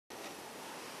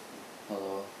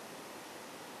Hello.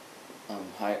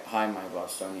 Hi, my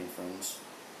Bostonian friends.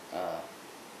 Uh,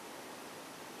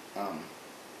 um,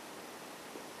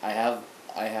 I have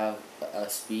a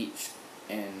speech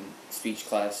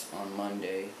class on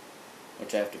Monday,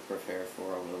 which I have to prepare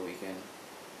for over the weekend.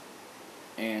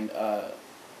 And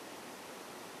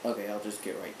okay, I'll just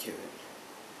get right to it.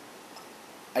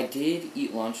 I did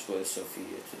eat lunch with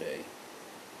Sophia today,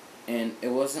 and it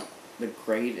wasn't the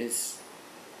greatest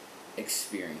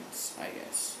experience, I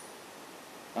guess.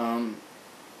 Um,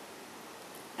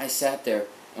 I sat there.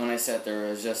 When I sat there, it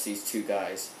was just these two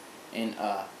guys, and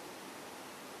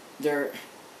they're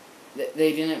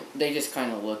they didn't. They just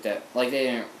kind of looked at like they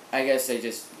didn't. I guess they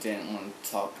just didn't want to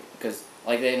talk because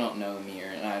like they don't know me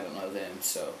and I don't know them.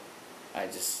 So I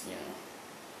just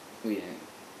we didn't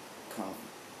come.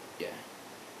 Yeah.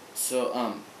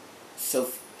 So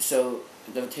so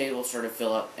the table started to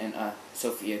fill up and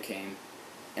Sophia came,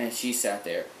 and she sat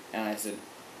there and I said,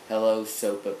 "Hello,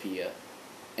 Sopapia,"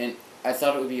 and I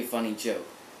thought it would be a funny joke,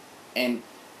 and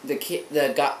the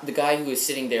guy who was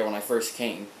sitting there when I first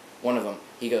came, one of them,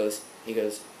 he goes,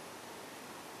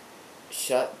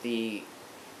 "Shut the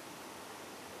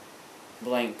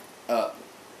blank up,"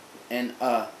 and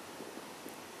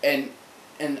and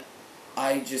and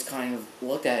I just kind of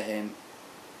looked at him.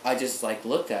 I just like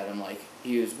looked at him like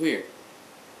he was weird,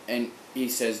 and he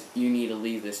says, "You need to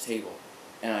leave this table,"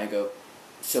 and I go,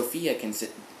 "Sophia can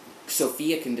sit.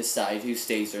 Sophia can decide who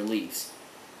stays or leaves,"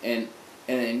 and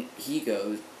then he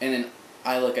goes, and then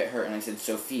I look at her and I said,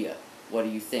 "Sophia, what do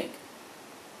you think?"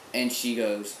 And she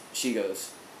goes,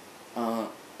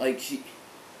 like she,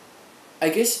 I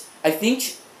guess I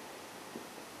think.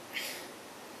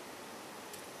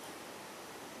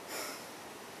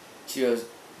 She goes,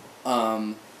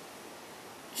 um,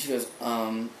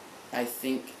 I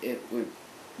think it would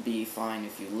be fine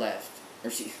if you left.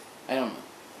 Or I don't know.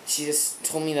 She just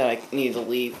told me that I needed to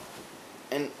leave.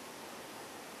 And,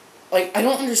 like, I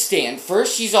don't understand.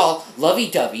 First, she's all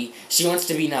lovey-dovey. She wants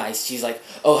to be nice. She's like,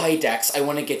 "Oh, hi, Dax. I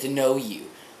want to get to know you.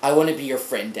 I want to be your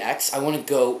friend, Dax. I want to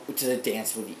go to the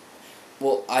dance with you."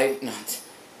 Well, not.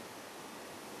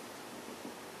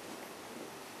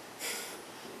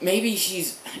 Maybe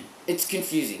it's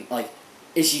confusing. Like,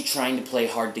 is she trying to play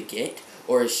hard to get?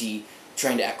 Or is she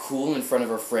trying to act cool in front of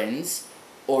her friends?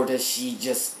 Or does she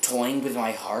just toying with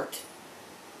my heart?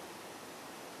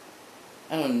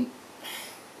 I don't.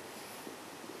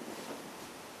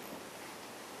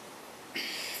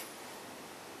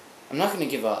 I'm not gonna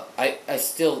give up. I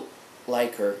still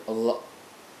like her a lot.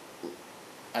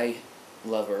 I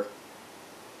love her.